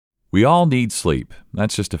We all need sleep.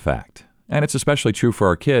 That's just a fact. And it's especially true for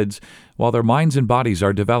our kids while their minds and bodies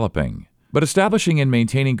are developing. But establishing and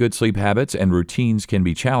maintaining good sleep habits and routines can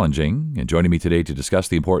be challenging. And joining me today to discuss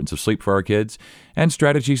the importance of sleep for our kids and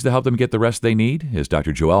strategies to help them get the rest they need is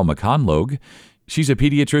Dr. Joelle McConlogue. She's a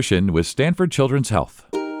pediatrician with Stanford Children's Health.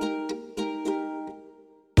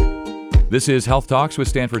 This is Health Talks with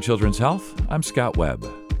Stanford Children's Health. I'm Scott Webb.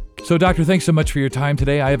 So, Doctor, thanks so much for your time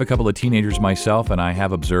today. I have a couple of teenagers myself, and I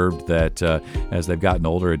have observed that as they've gotten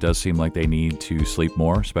older, it does seem like they need to sleep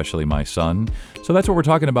more, especially my son. So that's what we're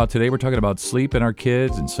talking about today. We're talking about sleep in our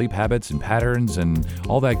kids and sleep habits and patterns and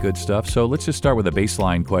all that good stuff. So let's just start with a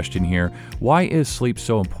baseline question here. Why is sleep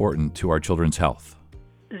so important to our children's health?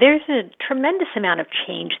 There's a tremendous amount of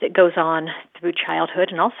change that goes on through childhood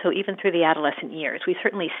and also even through the adolescent years. We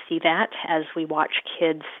certainly see that as we watch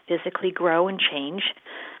kids physically grow and change.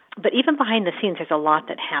 But even behind the scenes, there's a lot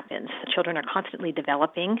that happens. Children are constantly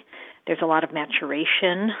developing. There's a lot of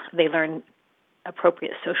maturation. They learn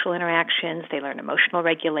appropriate social interactions. They learn emotional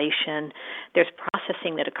regulation. There's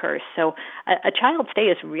processing that occurs. So a child's day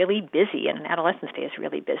is really busy, and an adolescent's day is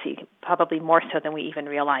really busy, probably more so than we even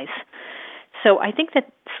realize. So I think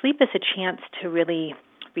that sleep is a chance to really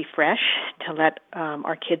refresh, to let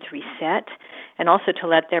our kids reset, and also to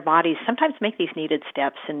let their bodies sometimes make these needed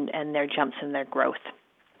steps and their jumps in their growth.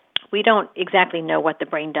 We don't exactly know what the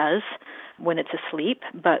brain does when it's asleep,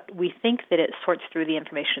 but we think that it sorts through the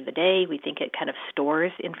information of the day. We think it kind of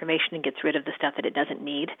stores information and gets rid of the stuff that it doesn't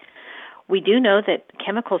need. We do know that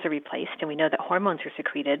chemicals are replaced, and we know that hormones are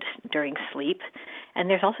secreted during sleep, and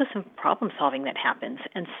there's also some problem solving that happens.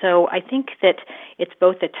 And so I think that it's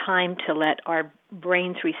both a time to let our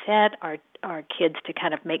brains reset, our kids to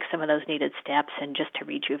kind of make some of those needed steps, and just to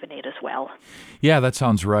rejuvenate as well. Yeah, that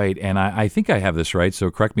sounds right. And I think I have this right,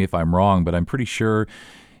 so correct me if I'm wrong, but I'm pretty sure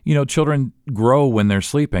children grow when they're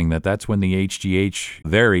sleeping, that's when their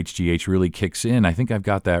HGH really kicks in. I think I've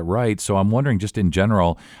got that right. So I'm wondering just in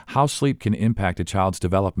general, how sleep can impact a child's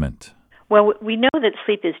development. Well, we know that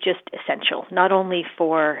sleep is just essential, not only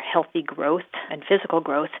for healthy growth and physical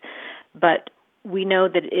growth, but we know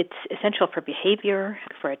that it's essential for behavior,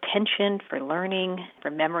 for attention, for learning, for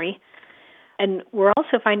memory. And we're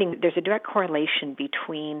also finding there's a direct correlation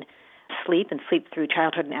between sleep and sleep through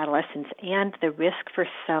childhood and adolescence and the risk for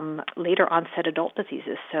some later onset adult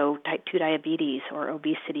diseases, so type 2 diabetes or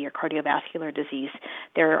obesity or cardiovascular disease.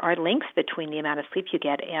 There are links between the amount of sleep you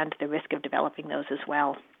get and the risk of developing those as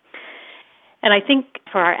well. And I think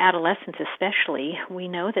for our adolescents especially, we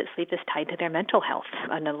know that sleep is tied to their mental health,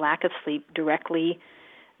 and a lack of sleep directly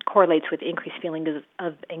correlates with increased feelings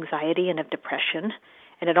of anxiety and of depression.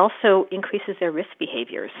 And it also increases their risk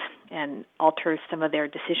behaviors and alters some of their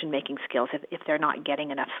decision-making skills if they're not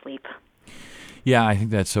getting enough sleep. Yeah, I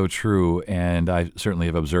think that's so true. And I certainly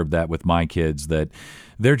have observed that with my kids, that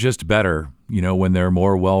they're just better, when they're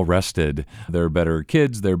more well-rested. They're better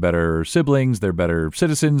kids, they're better siblings, they're better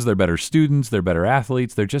citizens, they're better students, they're better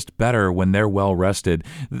athletes. They're just better when they're well-rested.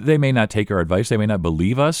 They may not take our advice, they may not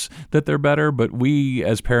believe us that they're better, but we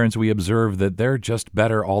as parents, we observe that they're just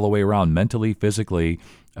better all the way around, mentally, physically,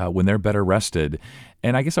 when they're better rested.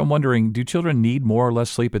 And I guess I'm wondering, do children need more or less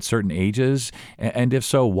sleep at certain ages? And if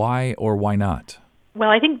so, why or why not? Well,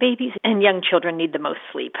 I think babies and young children need the most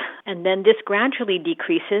sleep. And then this gradually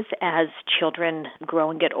decreases as children grow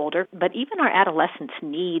and get older. But even our adolescents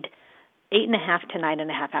need 8.5 to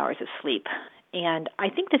 9.5 hours of sleep. And I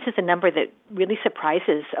think this is a number that really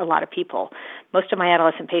surprises a lot of people. Most of my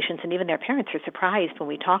adolescent patients and even their parents are surprised when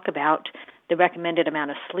we talk about the recommended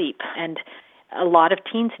amount of sleep. And a lot of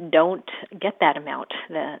teens don't get that amount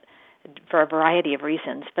for a variety of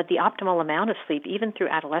reasons. But the optimal amount of sleep, even through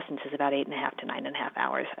adolescence, is about 8.5 to 9.5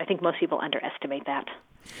 hours. I think most people underestimate that.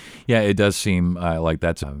 Yeah, it does seem like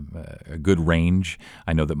that's a good range.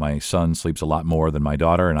 I know that my son sleeps a lot more than my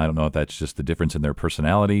daughter, and I don't know if that's just the difference in their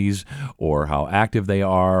personalities or how active they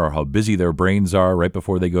are or how busy their brains are right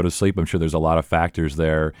before they go to sleep. I'm sure there's a lot of factors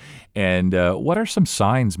there. And what are some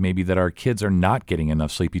signs maybe that our kids are not getting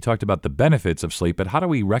enough sleep? You talked about the benefits of sleep, but how do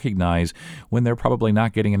we recognize when they're probably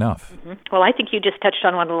not getting enough? Mm-hmm. Well, I think you just touched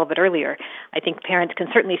on one a little bit earlier. I think parents can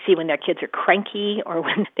certainly see when their kids are cranky or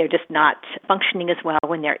when they're just not functioning as well,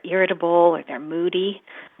 when they're irritable or they're moody.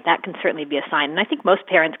 That can certainly be a sign. And I think most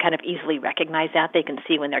parents kind of easily recognize that. They can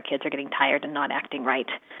see when their kids are getting tired and not acting right.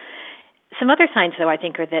 Some other signs, though, I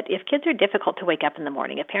think, are that if kids are difficult to wake up in the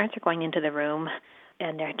morning, if parents are going into the room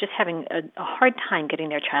and they're just having a hard time getting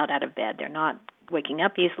their child out of bed, they're not waking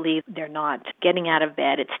up easily. They're not getting out of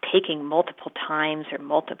bed. It's taking multiple times or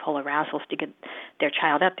multiple arousals to get their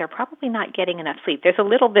child up. They're probably not getting enough sleep. There's a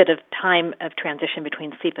little bit of time of transition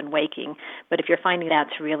between sleep and waking, but if you're finding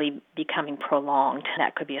that's really becoming prolonged,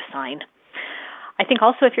 that could be a sign. I think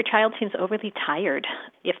also if your child seems overly tired,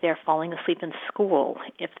 if they're falling asleep in school,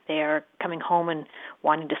 if they're coming home and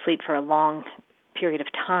wanting to sleep for a long period of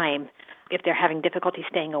time, if they're having difficulty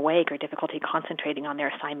staying awake or difficulty concentrating on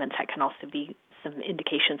their assignments, that can also be some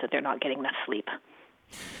indications that they're not getting enough sleep.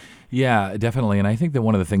 Yeah, definitely. And I think that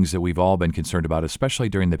one of the things that we've all been concerned about, especially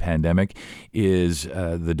during the pandemic, is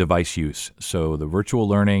the device use. So the virtual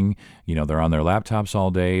learning, they're on their laptops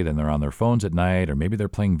all day, then they're on their phones at night, or maybe they're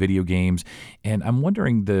playing video games. And I'm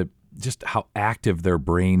wondering just how active their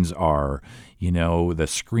brains are, the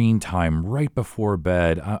screen time right before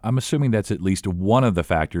bed. I'm assuming that's at least one of the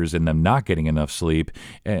factors in them not getting enough sleep.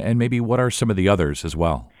 And maybe what are some of the others as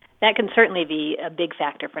well? That can certainly be a big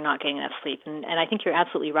factor for not getting enough sleep. And I think you're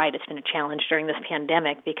absolutely right. It's been a challenge during this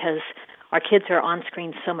pandemic because our kids are on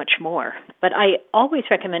screen so much more. But I always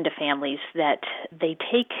recommend to families that they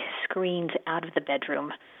take screens out of the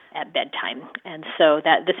bedroom at bedtime. And so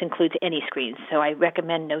that this includes any screens. So I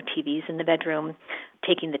recommend no TVs in the bedroom,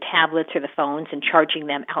 taking the tablets or the phones and charging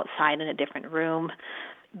them outside in a different room.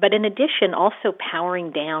 But in addition, also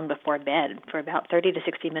powering down before bed for about 30 to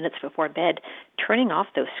 60 minutes before bed, turning off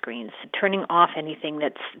those screens, turning off anything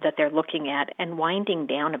that they're looking at, and winding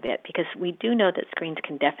down a bit, because we do know that screens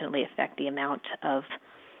can definitely affect the amount of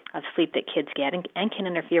sleep that kids get and can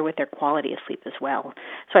interfere with their quality of sleep as well.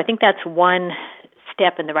 So I think that's one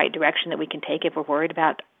step in the right direction that we can take if we're worried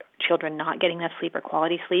about children not getting enough sleep or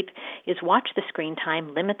quality sleep, is watch the screen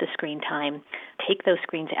time, limit the screen time, take those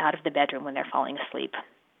screens out of the bedroom when they're falling asleep.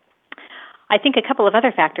 I think a couple of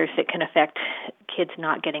other factors that can affect kids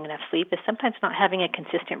not getting enough sleep is sometimes not having a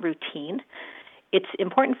consistent routine. It's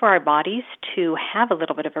important for our bodies to have a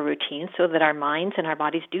little bit of a routine so that our minds and our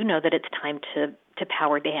bodies do know that it's time to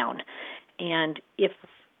power down. And if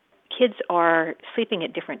kids are sleeping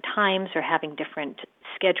at different times or having different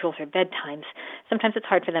schedules or bedtimes, sometimes it's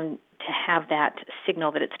hard for them to have that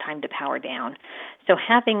signal that it's time to power down. So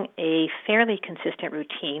having a fairly consistent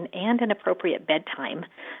routine and an appropriate bedtime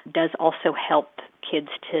does also help kids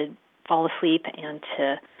to fall asleep and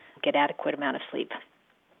to get adequate amount of sleep.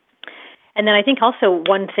 And then I think also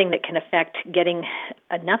one thing that can affect getting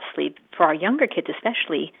enough sleep for our younger kids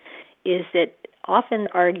especially is that often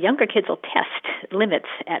our younger kids will test limits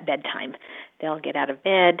at bedtime. They'll get out of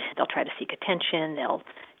bed, they'll try to seek attention, they'll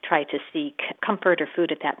try to seek comfort or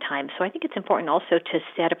food at that time. So I think it's important also to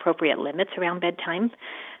set appropriate limits around bedtime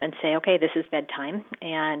and say, okay, this is bedtime,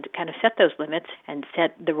 and kind of set those limits and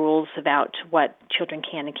set the rules about what children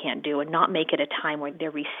can and can't do, and not make it a time where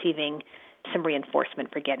they're receiving some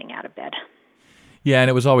reinforcement for getting out of bed. Yeah,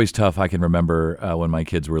 and it was always tough. I can remember when my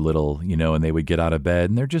kids were little, and they would get out of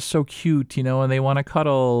bed and they're just so cute, and they want to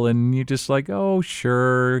cuddle, and you're just like, oh,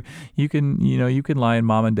 sure, you can lie in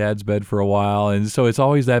mom and dad's bed for a while. And so it's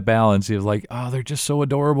always that balance of like, oh, they're just so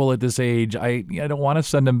adorable at this age. I don't want to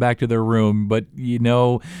send them back to their room, but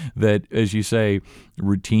that, as you say,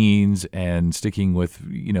 routines and sticking with,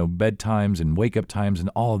 bedtimes and wake up times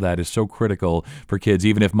and all of that is so critical for kids,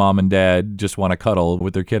 even if mom and dad just want to cuddle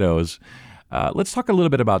with their kiddos. Let's talk a little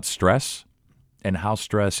bit about stress and how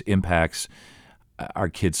stress impacts our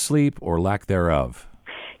kids' sleep or lack thereof.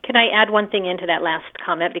 Can I add one thing into that last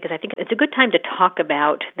comment? Because I think it's a good time to talk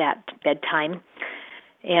about that bedtime.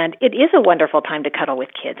 And it is a wonderful time to cuddle with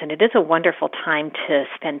kids, and it is a wonderful time to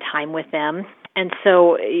spend time with them. And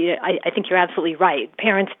so I think you're absolutely right.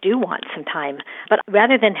 Parents do want some time. But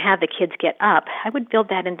rather than have the kids get up, I would build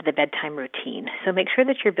that into the bedtime routine. So make sure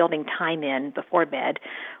that you're building time in before bed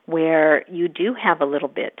where you do have a little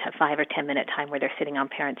bit, a 5 or 10 minute time where they're sitting on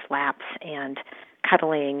parents' laps and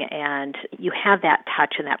cuddling, and you have that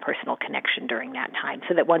touch and that personal connection during that time,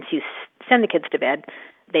 so that once you send the kids to bed,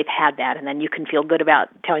 they've had that, and then you can feel good about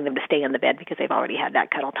telling them to stay in the bed because they've already had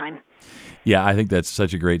that cuddle time. Yeah, I think that's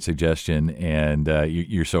such a great suggestion, and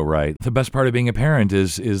you're so right. The best part of being a parent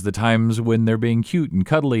is the times when they're being cute and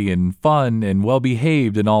cuddly and fun and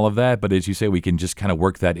well-behaved and all of that, but as you say, we can just kind of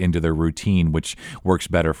work that into their routine, which works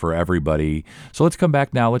better for everybody. So let's come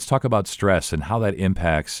back now. Let's talk about stress and how that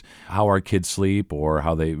impacts how our kids sleep or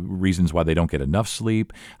reasons why they don't get enough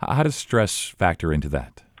sleep. How does stress factor into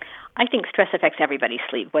that? I think stress affects everybody's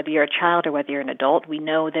sleep, whether you're a child or whether you're an adult. We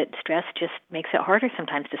know that stress just makes it harder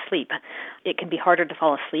sometimes to sleep. It can be harder to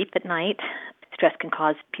fall asleep at night. Stress can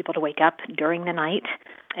cause people to wake up during the night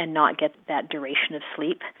and not get that duration of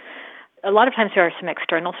sleep. A lot of times there are some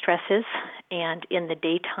external stresses, and in the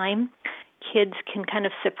daytime, kids can kind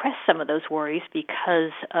of suppress some of those worries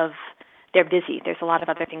because of they're busy. There's a lot of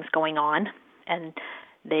other things going on, and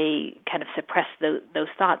they kind of suppress those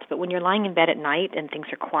thoughts. But when you're lying in bed at night and things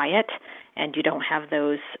are quiet and you don't have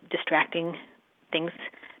those distracting things,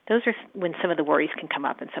 those are when some of the worries can come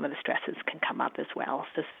up and some of the stresses can come up as well.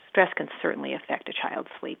 So stress can certainly affect a child's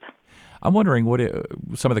sleep. I'm wondering what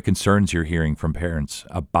some of the concerns you're hearing from parents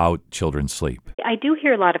about children's sleep. I do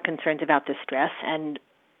hear a lot of concerns about the stress, and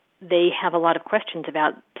they have a lot of questions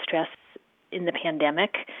about stress in the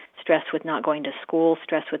pandemic, stress with not going to school,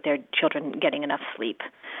 stress with their children getting enough sleep.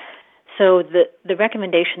 So the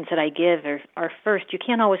recommendations that I give are first, you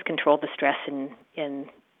can't always control the stress in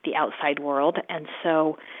the outside world, and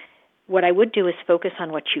so what I would do is focus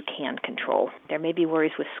on what you can control. There may be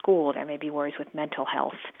worries with school, there may be worries with mental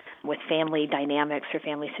health, with family dynamics or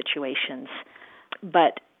family situations,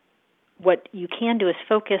 but what you can do is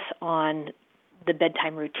focus on the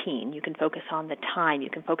bedtime routine. You can focus on the time. You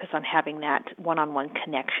can focus on having that one-on-one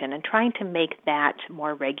connection and trying to make that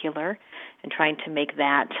more regular and trying to make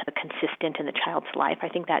that consistent in the child's life. I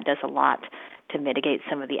think that does a lot to mitigate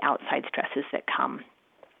some of the outside stresses that come.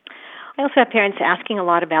 I also have parents asking a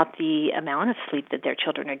lot about the amount of sleep that their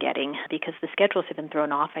children are getting because the schedules have been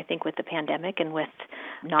thrown off, I think, with the pandemic and with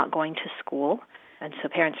not going to school. And so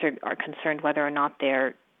parents are concerned whether or not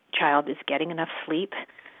their child is getting enough sleep.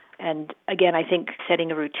 And again, I think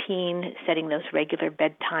setting a routine, setting those regular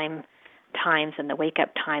bedtime times and the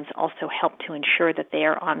wake-up times also help to ensure that they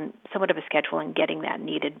are on somewhat of a schedule and getting that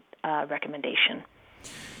needed recommendation.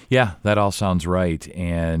 Yeah, that all sounds right.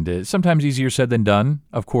 And sometimes easier said than done,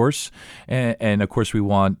 of course. And of course, we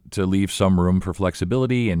want to leave some room for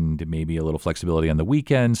flexibility and maybe a little flexibility on the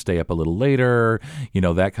weekend, stay up a little later,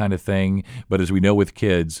 that kind of thing. But as we know with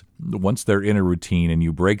kids, once they're in a routine and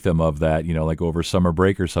you break them of that, like over summer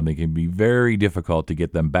break or something, it can be very difficult to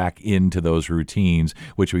get them back into those routines,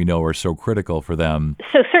 which we know are so critical for them.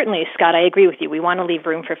 So certainly, Scott, I agree with you. We want to leave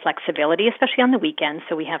room for flexibility, especially on the weekends,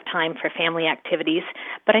 so we have time for family activities.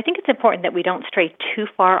 But I think it's important that we don't stray too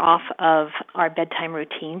far off of our bedtime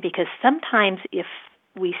routine because sometimes if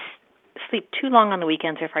we sleep too long on the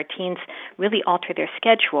weekends or if our teens really alter their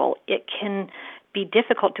schedule, it can be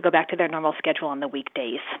difficult to go back to their normal schedule on the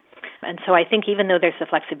weekdays. And so I think even though there's the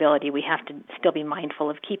flexibility, we have to still be mindful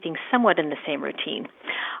of keeping somewhat in the same routine.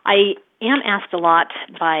 I am asked a lot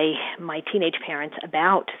by my teenage parents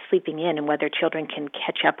about sleeping in and whether children can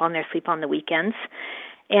catch up on their sleep on the weekends.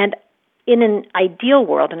 And in an ideal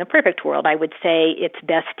world, in a perfect world, I would say it's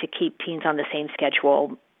best to keep teens on the same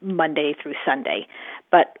schedule Monday through Sunday.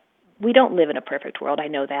 But we don't live in a perfect world, I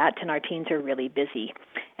know that, and our teens are really busy.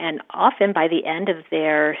 And often by the end of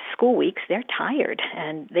their school weeks, they're tired,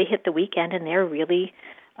 and they hit the weekend and they're really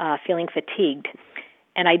feeling fatigued.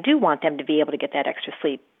 And I do want them to be able to get that extra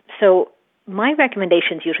sleep. So my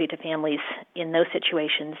recommendations usually to families in those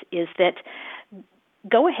situations is that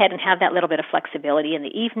go ahead and have that little bit of flexibility in the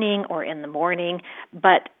evening or in the morning,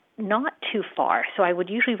 but not too far. So I would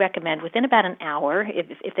usually recommend within about an hour,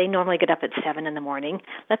 if they normally get up at 7 in the morning,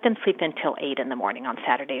 let them sleep until 8 in the morning on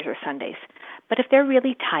Saturdays or Sundays. But if they're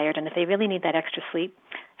really tired and if they really need that extra sleep,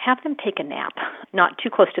 have them take a nap, not too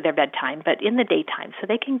close to their bedtime, but in the daytime, so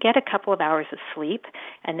they can get a couple of hours of sleep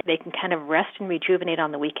and they can kind of rest and rejuvenate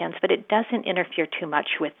on the weekends, but it doesn't interfere too much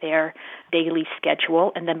with their daily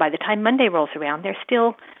schedule. And then by the time Monday rolls around, they're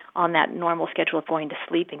still on that normal schedule of going to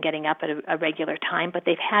sleep and getting up at a regular time, but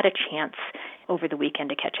they've had a chance over the weekend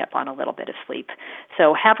to catch up on a little bit of sleep.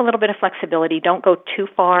 So have a little bit of flexibility. Don't go too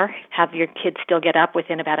far. Have your kids still get up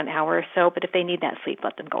within about an hour or so, but if they need that sleep,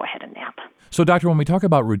 let them go ahead and nap. So, Doctor, when we talk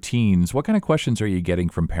about routines, what kind of questions are you getting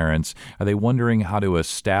from parents? Are they wondering how to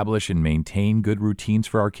establish and maintain good routines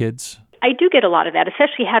for our kids? I do get a lot of that,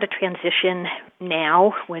 especially how to transition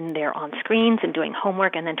now when they're on screens and doing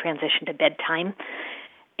homework and then transition to bedtime.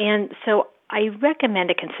 And so I recommend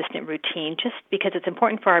a consistent routine just because it's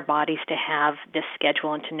important for our bodies to have this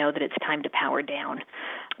schedule and to know that it's time to power down.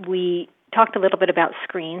 We talked a little bit about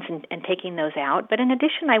screens and taking those out, but in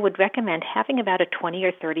addition, I would recommend having about a 20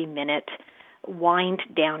 or 30-minute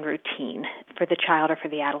wind-down routine for the child or for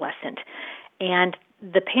the adolescent. And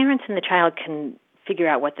the parents and the child can figure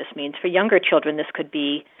out what this means. For younger children, this could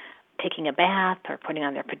be taking a bath or putting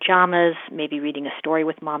on their pajamas, maybe reading a story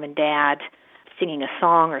with mom and dad, singing a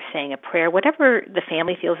song or saying a prayer, whatever the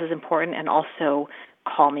family feels is important and also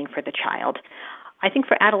calming for the child. I think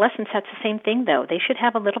for adolescents, that's the same thing, though. They should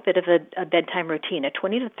have a little bit of a bedtime routine, a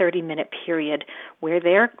 20 to 30-minute period where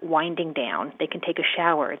they're winding down. They can take a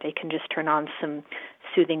shower. They can just turn on some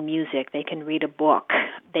soothing music. They can read a book.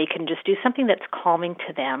 They can just do something that's calming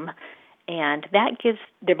to them, and that gives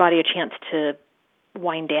their body a chance to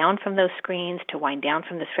wind down from those screens, to wind down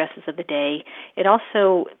from the stresses of the day. It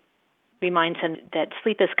also reminds them that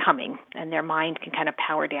sleep is coming, and their mind can kind of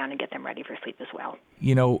power down and get them ready for sleep as well.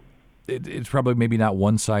 It's probably maybe not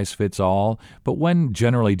one size fits all, but when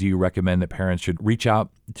generally do you recommend that parents should reach out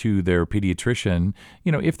to their pediatrician,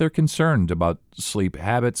 if they're concerned about sleep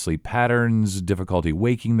habits, sleep patterns, difficulty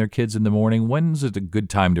waking their kids in the morning? When's it a good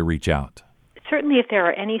time to reach out? Certainly if there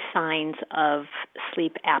are any signs of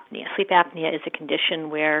sleep apnea. Sleep apnea is a condition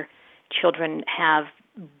where children have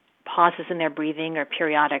pauses in their breathing or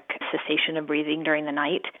periodic cessation of breathing during the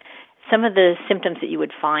night. Some of the symptoms that you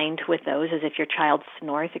would find with those is if your child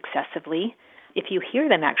snores excessively, if you hear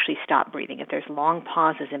them actually stop breathing, if there's long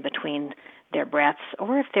pauses in between their breaths,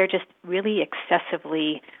 or if they're just really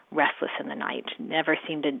excessively restless in the night, never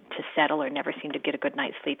seem to settle or never seem to get a good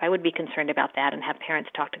night's sleep. I would be concerned about that and have parents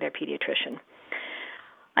talk to their pediatrician.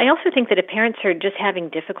 I also think that if parents are just having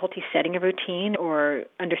difficulty setting a routine or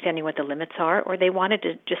understanding what the limits are, or they wanted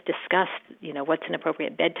to just discuss, what's an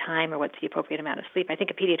appropriate bedtime or what's the appropriate amount of sleep, I think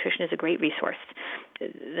a pediatrician is a great resource.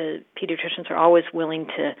 The pediatricians are always willing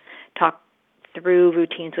to talk through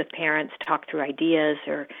routines with parents, talk through ideas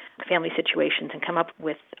or family situations, and come up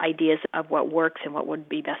with ideas of what works and what would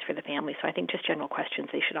be best for the family. So I think just general questions,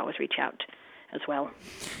 they should always reach out as well.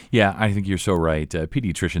 Yeah, I think you're so right.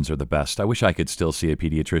 Pediatricians are the best. I wish I could still see a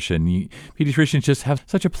pediatrician. Pediatricians just have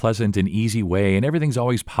such a pleasant and easy way, and everything's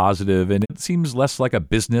always positive, and it seems less like a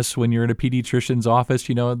business when you're in a pediatrician's office.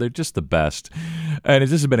 They're just the best. And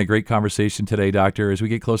this has been a great conversation today, Doctor. As we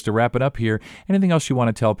get close to wrapping up here, anything else you want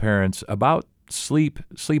to tell parents about sleep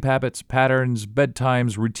habits, patterns,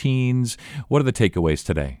 bedtimes, routines? What are the takeaways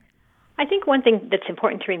today? I think one thing that's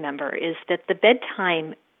important to remember is that the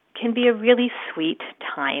bedtime can be a really sweet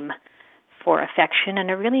time for affection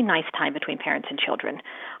and a really nice time between parents and children.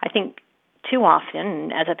 I think too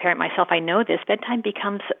often, as a parent myself, I know this, bedtime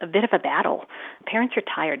becomes a bit of a battle. Parents are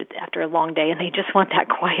tired after a long day and they just want that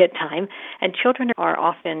quiet time, and children are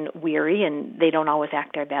often weary and they don't always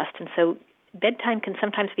act their best. And so bedtime can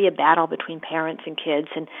sometimes be a battle between parents and kids,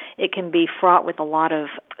 and it can be fraught with a lot of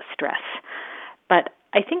stress. But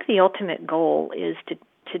I think the ultimate goal is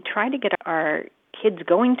to try to get our kids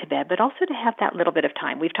going to bed, but also to have that little bit of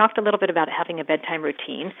time. We've talked a little bit about having a bedtime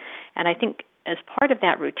routine, and I think as part of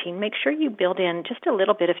that routine, make sure you build in just a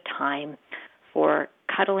little bit of time for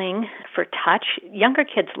cuddling, for touch. Younger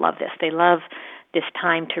kids love this. They love this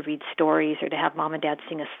time to read stories or to have mom and dad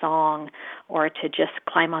sing a song or to just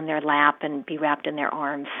climb on their lap and be wrapped in their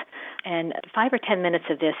arms. And 5 or 10 minutes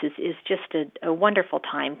of this is just a wonderful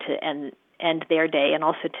time to end their day and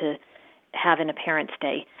also to have in a parent's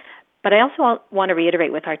day. But I also want to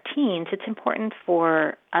reiterate with our teens, it's important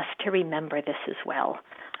for us to remember this as well.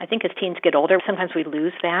 I think as teens get older, sometimes we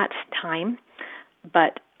lose that time.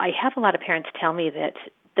 But I have a lot of parents tell me that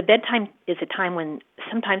the bedtime is a time when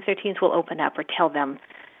sometimes their teens will open up or tell them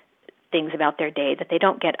things about their day that they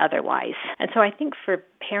don't get otherwise. And so I think for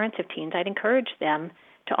parents of teens, I'd encourage them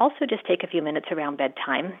to also just take a few minutes around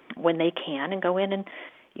bedtime when they can and go in and,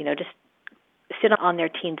 just sit on their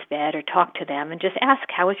teen's bed or talk to them and just ask,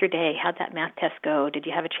 how was your day? How'd that math test go? Did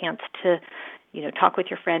you have a chance to, talk with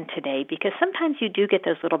your friend today? Because sometimes you do get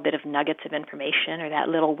those little bit of nuggets of information or that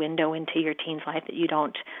little window into your teen's life that you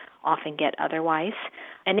don't often get otherwise.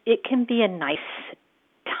 And it can be a nice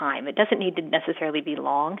time. It doesn't need to necessarily be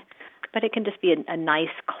long, but it can just be a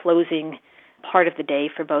nice closing part of the day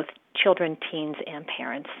for both children, teens, and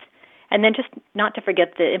parents. And then just not to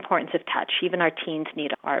forget the importance of touch. Even our teens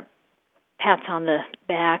need our pats on the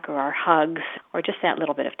back or our hugs or just that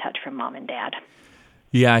little bit of touch from mom and dad.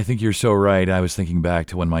 Yeah, I think you're so right. I was thinking back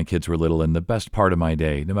to when my kids were little, and the best part of my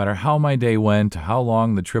day, no matter how my day went, how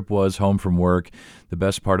long the trip was home from work, the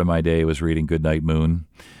best part of my day was reading Goodnight Moon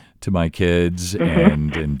to my kids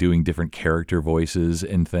and doing different character voices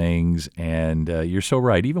and things. And you're so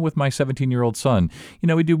right. Even with my 17-year-old son,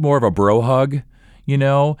 we do more of a bro hug,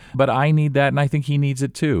 but I need that, and I think he needs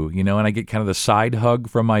it too, and I get kind of the side hug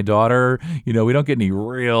from my daughter. We don't get any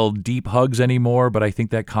real deep hugs anymore, but I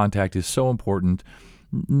think that contact is so important,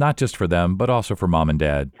 not just for them, but also for mom and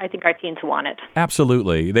dad. I think our teens want it.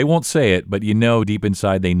 Absolutely. They won't say it, but deep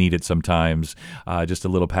inside they need it sometimes. Just a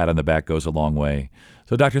little pat on the back goes a long way.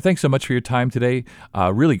 So, Doctor, thanks so much for your time today.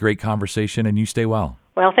 Really great conversation, and you stay well.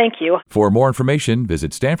 Well, thank you. For more information,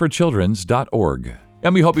 visit stanfordchildrens.org.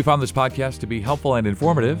 And we hope you found this podcast to be helpful and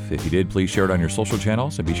informative. If you did, please share it on your social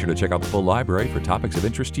channels and be sure to check out the full library for topics of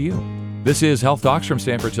interest to you. This is Health Talks from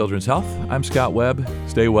Stanford Children's Health. I'm Scott Webb.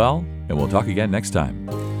 Stay well, and we'll talk again next time.